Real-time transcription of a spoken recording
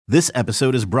This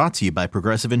episode is brought to you by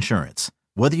Progressive Insurance.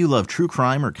 Whether you love true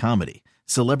crime or comedy,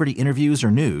 celebrity interviews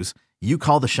or news, you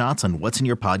call the shots on what's in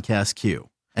your podcast queue.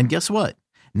 And guess what?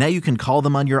 Now you can call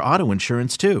them on your auto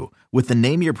insurance too with the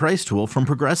Name Your Price tool from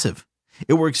Progressive.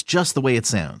 It works just the way it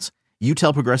sounds. You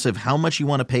tell Progressive how much you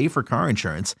want to pay for car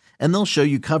insurance, and they'll show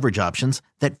you coverage options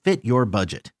that fit your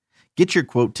budget. Get your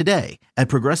quote today at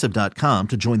Progressive.com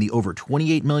to join the over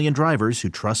 28 million drivers who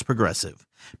trust Progressive.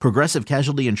 Progressive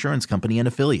Casualty Insurance Company and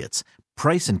Affiliates.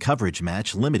 Price and coverage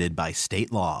match limited by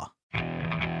state law.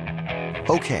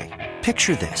 Okay,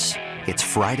 picture this. It's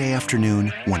Friday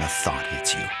afternoon when a thought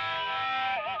hits you.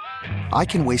 I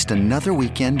can waste another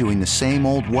weekend doing the same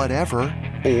old whatever,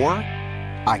 or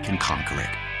I can conquer it.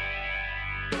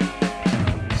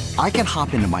 I can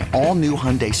hop into my all-new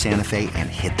Hyundai Santa Fe and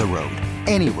hit the road.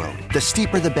 Any road. The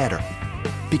steeper, the better.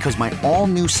 Because my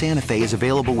all-new Santa Fe is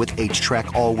available with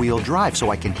H-Track all-wheel drive,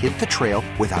 so I can hit the trail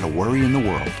without a worry in the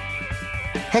world.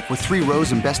 Heck, with 3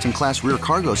 rows and best-in-class rear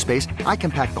cargo space, I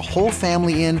can pack the whole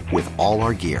family in with all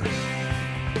our gear.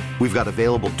 We've got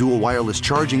available dual wireless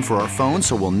charging for our phones,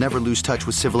 so we'll never lose touch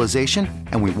with civilization,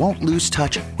 and we won't lose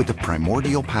touch with the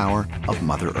primordial power of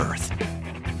Mother Earth.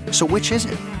 So which is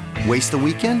it? Waste the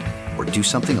weekend or do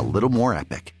something a little more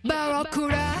epic?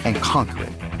 And conquer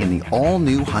it in the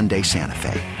all-new Hyundai Santa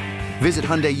Fe. Visit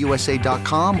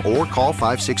HyundaiUSA.com or call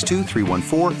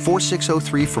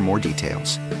 562-314-4603 for more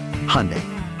details. Hyundai,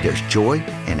 there's joy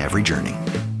in every journey.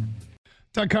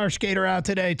 Doug Car Skater out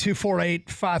today,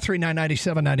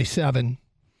 248-539-9797.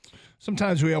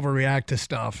 Sometimes we overreact to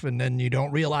stuff, and then you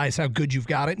don't realize how good you've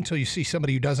got it until you see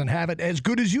somebody who doesn't have it as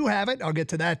good as you have it. I'll get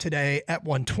to that today at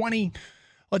 1:20.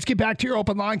 Let's get back to your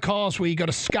open line calls. We go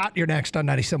to Scott. You're next on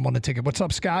 97.1 The Ticket. What's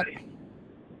up, Scott?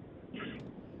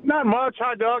 Not much.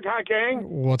 Hi, Doug. Hi, gang.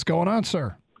 What's going on,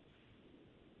 sir?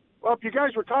 Well, if you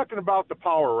guys were talking about the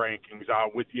power rankings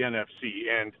with the NFC,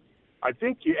 and I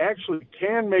think you actually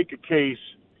can make a case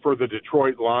for the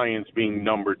Detroit Lions being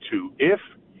number 2 if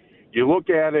you look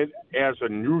at it as a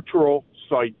neutral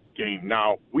site game.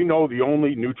 Now, we know the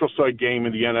only neutral site game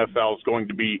in the NFL is going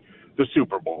to be the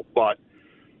Super Bowl, but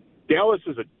Dallas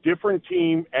is a different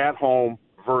team at home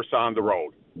versus on the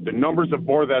road. The numbers have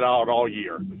bore that out all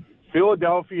year.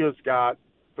 Philadelphia's got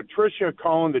Patricia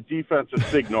calling the defensive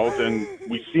signals, and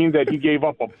we've seen that he gave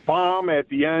up a bomb at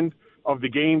the end of the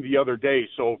game the other day.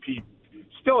 So he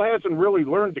still hasn't really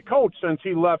learned to coach since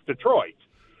he left Detroit.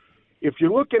 If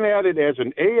you're looking at it as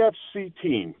an AFC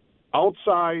team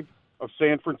outside of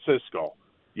San Francisco,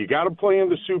 you got to play in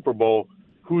the Super Bowl.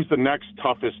 Who's the next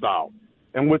toughest out?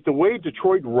 And with the way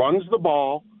Detroit runs the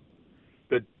ball,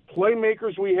 the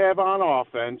playmakers we have on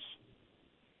offense,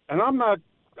 and I'm not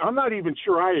even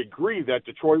sure I agree that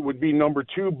Detroit would be number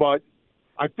 2, but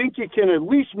I think you can at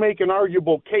least make an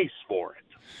arguable case for it.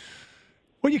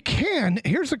 Well, you can.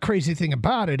 Here's the crazy thing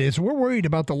about it is we're worried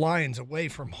about the Lions away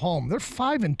from home. They're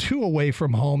 5-2 away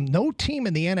from home. No team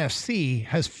in the NFC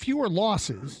has fewer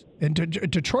losses, and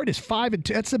Detroit is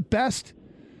 5-2. That's the best.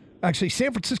 Actually,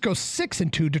 San Francisco's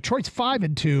 6-2. Detroit's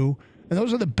 5-2, and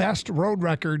those are the best road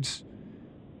records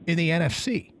in the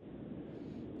NFC.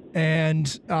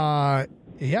 And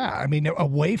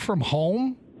away from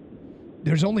home,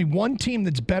 there's only one team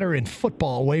that's better in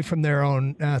football away from their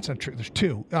own. That's not true. There's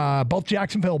 2. Both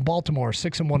Jacksonville and Baltimore are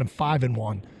 6-1 and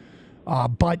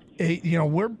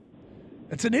 5-1.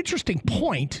 It's an interesting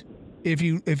point if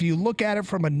you look at it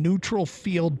from a neutral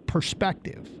field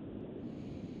perspective.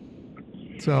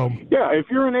 So yeah, if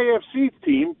you're an AFC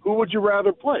team, who would you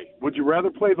rather play? Would you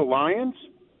rather play the Lions,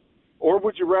 or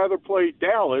would you rather play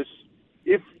Dallas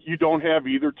if you don't have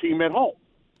either team at home?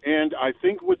 And I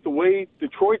think with the way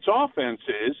Detroit's offense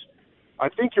is, I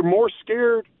think you're more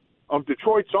scared of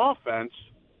Detroit's offense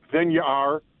than you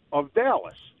are of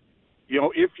Dallas.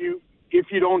 If you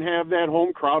don't have that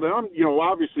home crowd, and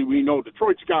obviously we know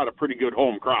Detroit's got a pretty good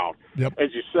home crowd. Yep.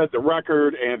 As you said, the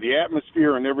record and the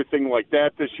atmosphere and everything like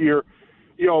that this year,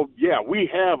 we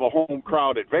have a home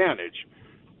crowd advantage,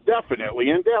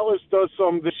 definitely, and Dallas does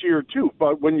some this year too.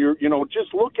 But when you're,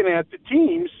 just looking at the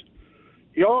teams,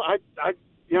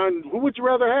 who would you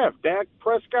rather have, Dak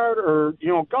Prescott or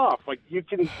Goff? Like, you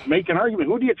can make an argument.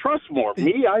 Who do you trust more?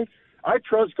 Me, I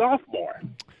trust Goff more.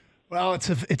 Well, it's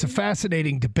a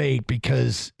fascinating debate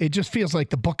because it just feels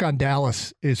like the book on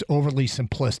Dallas is overly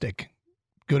simplistic.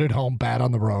 Good at home, bad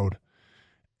on the road.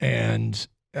 And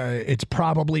it's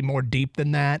probably more deep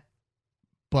than that.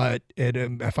 But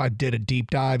if I did a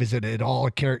deep dive, is it at all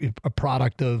a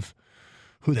product of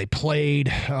who they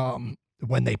played,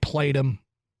 when they played them?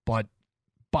 But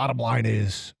bottom line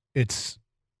is it's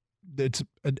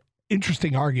an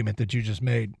interesting argument that you just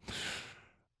made.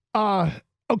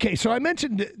 Okay, so I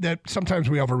mentioned that sometimes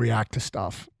we overreact to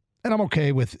stuff, and I'm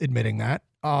okay with admitting that.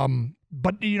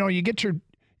 But you get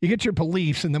your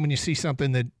beliefs, and then when you see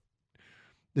something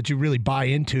that you really buy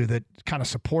into that kind of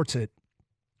supports it.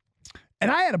 And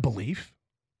I had a belief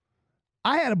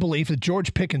that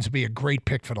George Pickens would be a great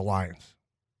pick for the Lions.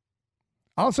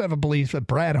 I also have a belief that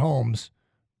Brad Holmes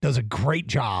does a great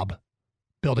job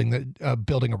building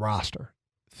a roster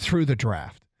through the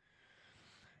draft.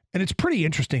 And it's pretty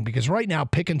interesting because right now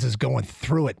Pickens is going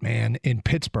through it, man, in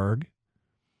Pittsburgh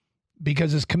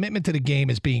because his commitment to the game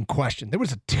is being questioned. There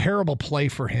was a terrible play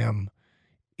for him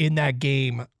in that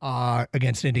game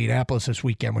against Indianapolis this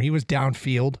weekend when he was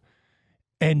downfield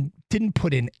and didn't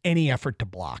put in any effort to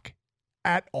block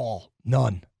at all.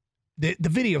 None. The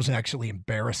video is actually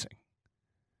embarrassing.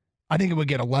 I think it would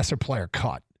get a lesser player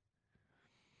cut.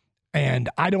 And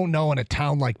I don't know, in a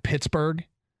town like Pittsburgh,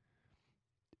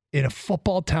 in a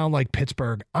football town like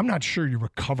Pittsburgh, I'm not sure you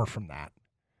recover from that.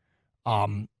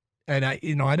 And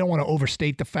I don't want to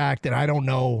overstate the fact that I don't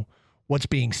know what's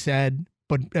being said,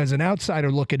 but as an outsider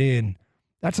looking in,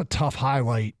 that's a tough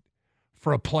highlight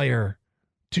for a player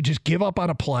to just give up on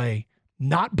a play,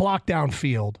 not block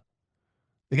downfield.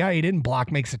 The guy he didn't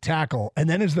block makes a tackle, and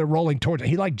then as they're rolling towards it,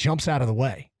 he jumps out of the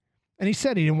way. And he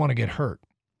said he didn't want to get hurt.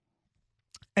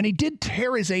 And he did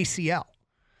tear his ACL.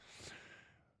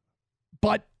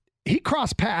 But he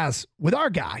crossed paths with our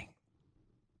guy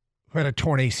who had a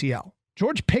torn ACL.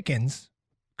 George Pickens,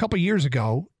 a couple years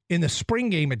ago, in the spring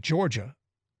game at Georgia,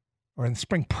 or in the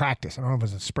spring practice, I don't know if it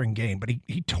was a spring game, but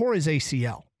he tore his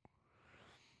ACL.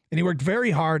 And he worked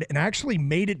very hard and actually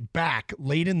made it back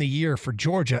late in the year for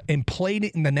Georgia and played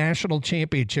it in the national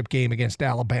championship game against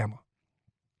Alabama.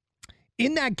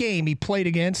 In that game, he played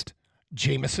against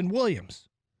Jamison Williams.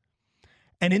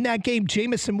 And in that game,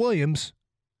 Jamison Williams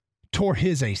tore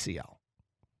his ACL.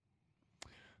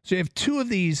 So you have two of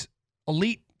these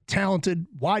elite, talented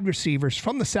wide receivers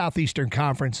from the Southeastern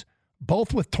Conference,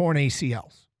 both with torn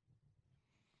ACLs.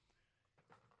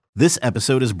 This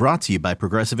episode is brought to you by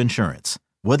Progressive Insurance.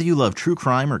 Whether you love true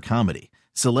crime or comedy,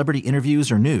 celebrity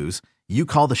interviews or news, you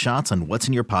call the shots on what's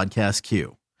in your podcast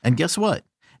queue. And guess what?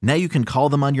 Now you can call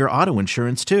them on your auto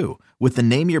insurance too with the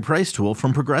Name Your Price tool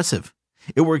from Progressive.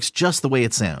 It works just the way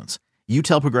it sounds. You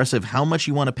tell Progressive how much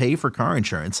you want to pay for car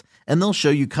insurance, and they'll show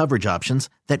you coverage options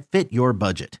that fit your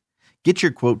budget. Get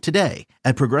your quote today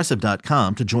at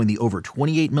Progressive.com to join the over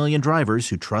 28 million drivers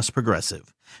who trust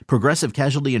Progressive. Progressive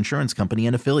Casualty Insurance Company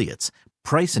and Affiliates.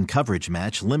 Price and coverage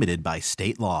match limited by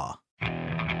state law.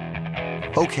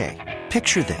 Okay,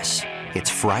 picture this. It's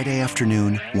Friday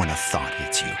afternoon when a thought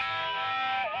hits you.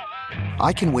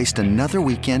 I can waste another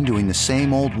weekend doing the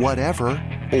same old whatever,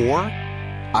 or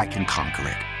I can conquer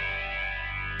it.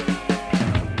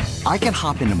 I can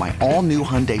hop into my all-new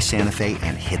Hyundai Santa Fe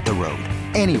and hit the road.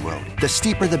 Any road. The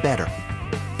steeper, the better.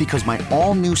 Because my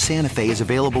all-new Santa Fe is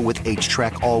available with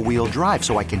H-Track all-wheel drive,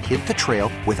 so I can hit the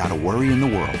trail without a worry in the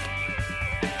world.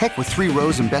 Heck, with 3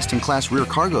 rows and best-in-class rear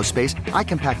cargo space, I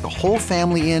can pack the whole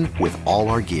family in with all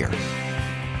our gear.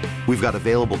 We've got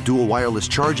available dual wireless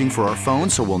charging for our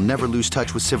phones, so we'll never lose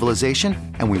touch with civilization,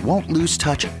 and we won't lose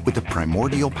touch with the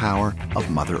primordial power of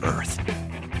Mother Earth.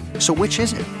 So which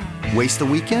is it? Waste the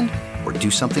weekend or do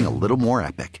something a little more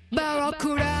epic?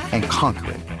 And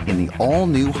conquer it in the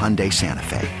all-new Hyundai Santa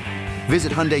Fe.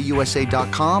 Visit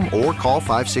HyundaiUSA.com or call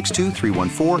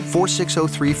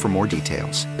 562-314-4603 for more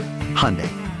details. Hyundai,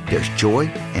 there's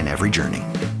joy in every journey.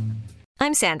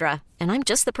 I'm Sandra, and I'm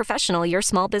just the professional your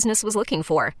small business was looking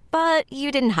for. But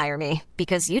you didn't hire me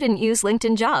because you didn't use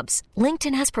LinkedIn Jobs.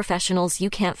 LinkedIn has professionals you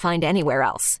can't find anywhere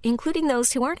else, including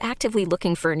those who aren't actively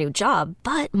looking for a new job,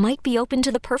 but might be open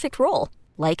to the perfect role,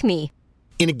 like me.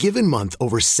 In a given month,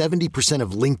 over 70%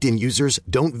 of LinkedIn users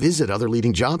don't visit other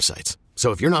leading job sites. So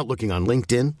if you're not looking on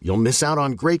LinkedIn, you'll miss out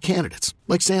on great candidates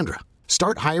like Sandra.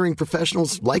 Start hiring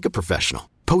professionals like a professional.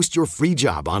 Post your free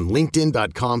job on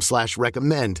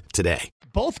linkedin.com/recommend today.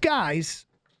 Both guys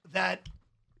that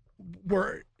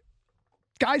were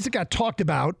guys that got talked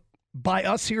about by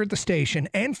us here at the station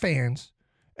and fans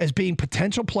as being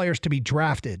potential players to be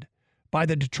drafted by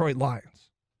the Detroit Lions.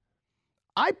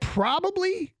 I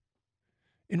probably,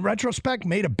 in retrospect,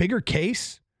 made a bigger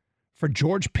case for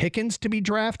George Pickens to be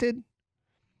drafted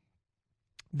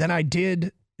than I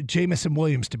did Jamison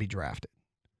Williams to be drafted.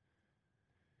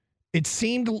 It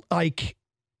seemed like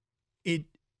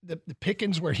the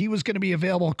Pickens where he was going to be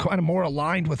available kind of more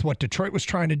aligned with what Detroit was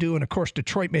trying to do. And, of course,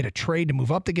 Detroit made a trade to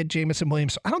move up to get Jamison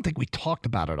Williams. So I don't think we talked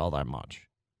about it all that much.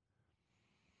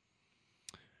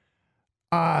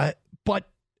 But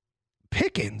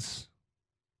Pickens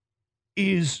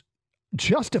is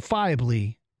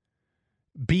justifiably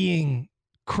being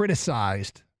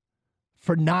criticized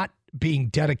for not being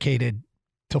dedicated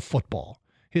to football.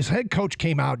 His head coach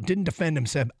came out, didn't defend him,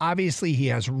 said, obviously he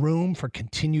has room for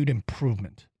continued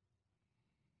improvement.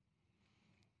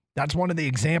 That's one of the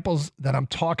examples that I'm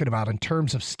talking about in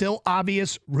terms of still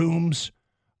obvious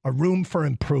a room for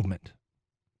improvement.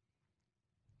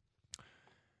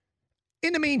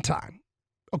 In the meantime,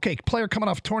 okay, player coming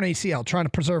off torn ACL, trying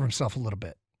to preserve himself a little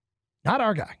bit. Not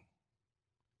our guy.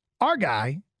 Our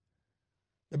guy,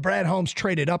 that Brad Holmes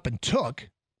traded up and took,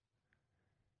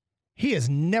 he has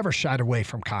never shied away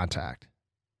from contact.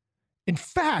 In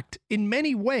fact, in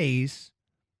many ways,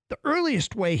 the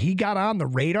earliest way he got on the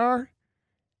radar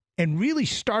and really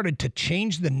started to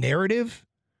change the narrative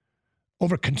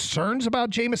over concerns about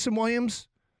Jameson Williams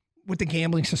with the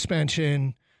gambling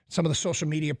suspension, some of the social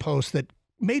media posts that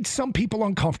made some people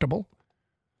uncomfortable.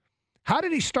 How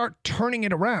did he start turning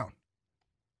it around?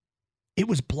 It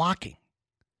was blocking.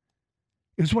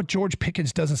 It was what George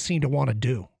Pickens doesn't seem to want to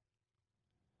do.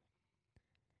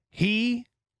 He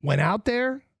went out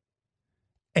there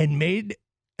and made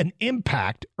an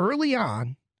impact early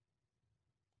on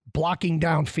blocking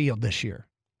downfield this year.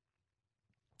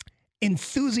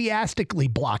 Enthusiastically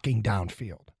blocking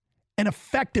downfield and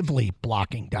effectively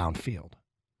blocking downfield.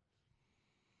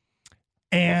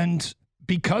 And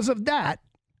because of that,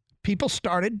 people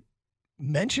started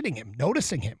mentioning him,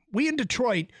 noticing him. We in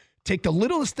Detroit take the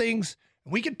littlest things,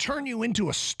 and we can turn you into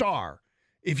a star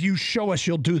if you show us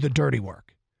you'll do the dirty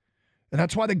work. And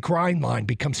that's why the grind line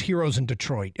becomes heroes in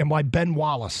Detroit and why Ben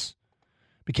Wallace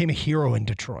became a hero in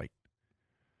Detroit.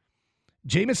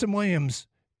 Jameson Williams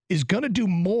is going to do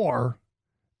more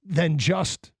than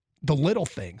just the little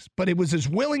things, but it was his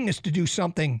willingness to do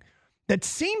something that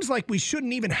seems like we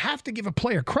shouldn't even have to give a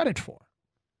player credit for.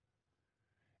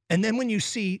 And then when you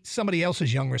see somebody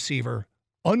else's young receiver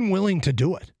unwilling to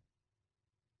do it,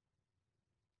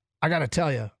 I got to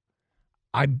tell you,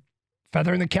 I'm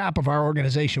feathering the cap of our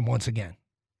organization once again.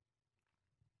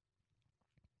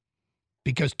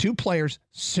 Because two players,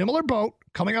 similar boat,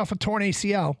 coming off a torn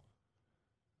ACL,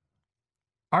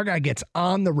 our guy gets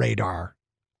on the radar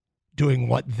doing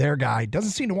what their guy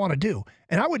doesn't seem to want to do.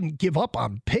 And I wouldn't give up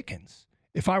on Pickens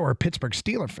if I were a Pittsburgh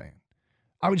Steelers fan.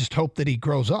 I would just hope that he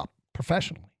grows up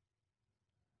professionally.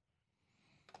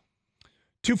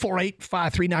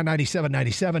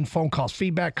 248-539-9797. Phone calls,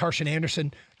 feedback. Carson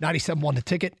Anderson, 97.1 The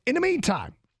Ticket. In the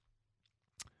meantime,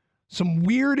 some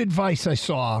weird advice I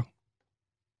saw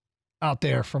out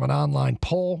there from an online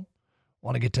poll.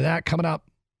 Want to get to that coming up.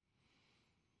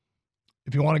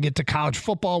 If you want to get to college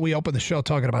football, we open the show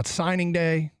talking about signing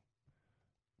day,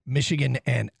 Michigan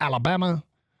and Alabama.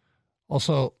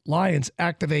 Also, Lions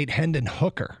activate Hendon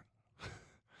Hooker.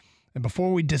 And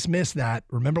before we dismiss that,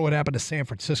 remember what happened to San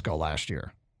Francisco last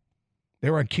year. They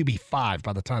were on QB5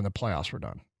 by the time the playoffs were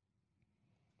done.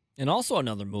 And also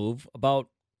another move about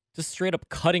just straight up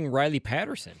cutting Riley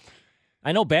Patterson.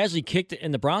 I know Badgley kicked it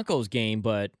in the Broncos game,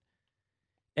 but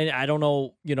and I don't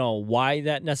know, why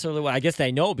that necessarily. I guess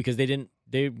they know because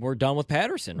they were done with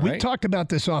Patterson, right? We talked about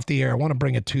this off the air. I want to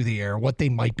bring it to the air, what they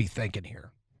might be thinking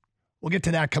here. We'll get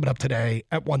to that coming up today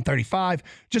at 1:35.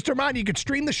 Just a reminder, you can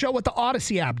stream the show with the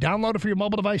Odyssey app. Download it for your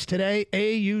mobile device today,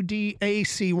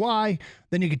 AUDACY.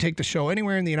 Then you can take the show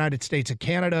anywhere in the United States and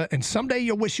Canada, and someday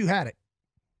you'll wish you had it.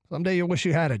 Someday you'll wish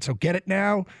you had it. So get it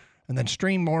now and then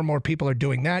stream. More and more people are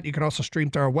doing that. You can also stream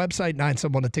through our website,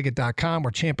 971theticket.com, where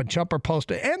Champ and Chumper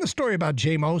posted, and the story about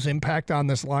Jamo's impact on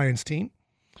this Lions team.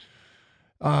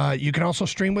 You can also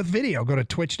stream with video. Go to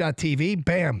twitch.tv.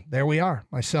 Bam, there we are,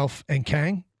 myself and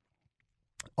Kang.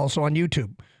 Also on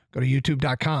YouTube. Go to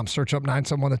youtube.com. Search up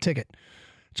 971 The Ticket.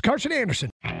 It's Carson Anderson.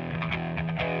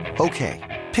 Okay,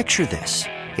 picture this.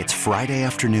 It's Friday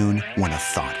afternoon when a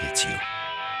thought hits you.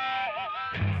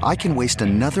 I can waste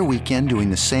another weekend doing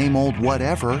the same old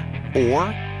whatever, or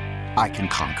I can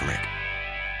conquer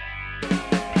it.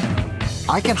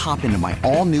 I can hop into my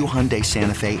all-new Hyundai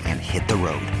Santa Fe and hit the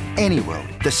road. Any road.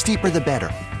 The steeper, the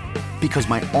better. Because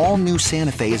my all-new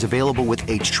Santa Fe is available with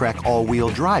H-Track all-wheel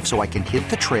drive, so I can hit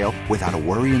the trail without a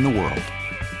worry in the world.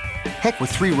 Heck, with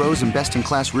 3 rows and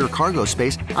best-in-class rear cargo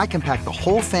space, I can pack the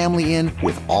whole family in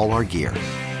with all our gear.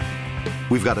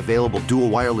 We've got available dual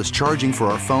wireless charging for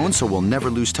our phones, so we'll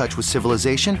never lose touch with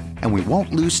civilization, and we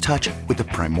won't lose touch with the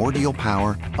primordial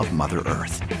power of Mother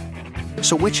Earth.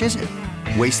 So which is it?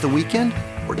 Waste the weekend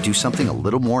or do something a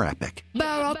little more epic?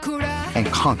 And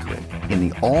conquer it in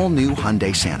the all-new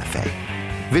Hyundai Santa Fe.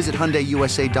 Visit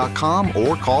HyundaiUSA.com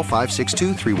or call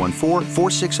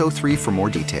 562-314-4603 for more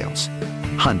details.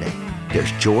 Hyundai,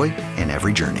 there's joy in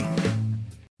every journey.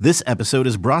 This episode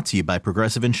is brought to you by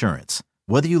Progressive Insurance.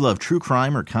 Whether you love true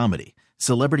crime or comedy,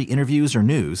 celebrity interviews, or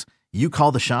news, you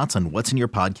call the shots on what's in your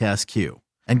podcast queue.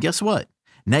 And guess what?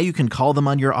 Now you can call them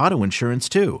on your auto insurance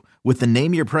too with the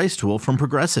Name Your Price tool from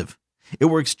Progressive. It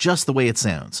works just the way it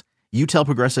sounds. You tell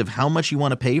Progressive how much you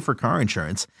want to pay for car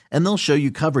insurance, and they'll show you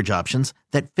coverage options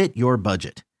that fit your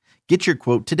budget. Get your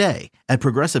quote today at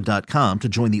Progressive.com to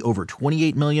join the over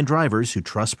 28 million drivers who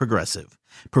trust Progressive.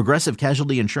 Progressive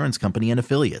Casualty Insurance Company and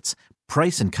Affiliates.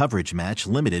 Price and coverage match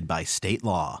limited by state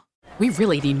law. We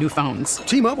really need new phones.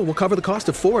 T-Mobile will cover the cost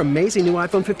of 4 amazing new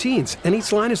iPhone 15s, and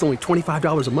each line is only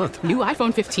 $25 a month. New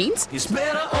iPhone 15s? It's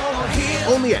better over here.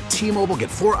 Only at T-Mobile, get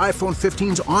 4 iPhone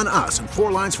 15s on us and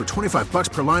 4 lines for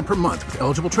 $25 per line per month with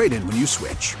eligible trade-in when you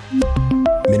switch.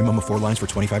 Minimum of 4 lines for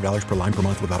 $25 per line per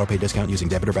month with autopay discount using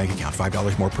debit or bank account.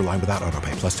 $5 more per line without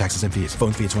autopay, plus taxes and fees.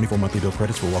 Phone fee at 24 monthly bill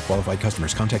credits for well-qualified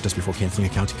customers. Contact us before canceling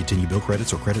account to continue bill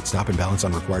credits or credit stop and balance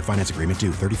on required finance agreement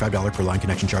due. $35 per line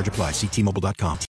connection charge applies. See T-Mobile.com.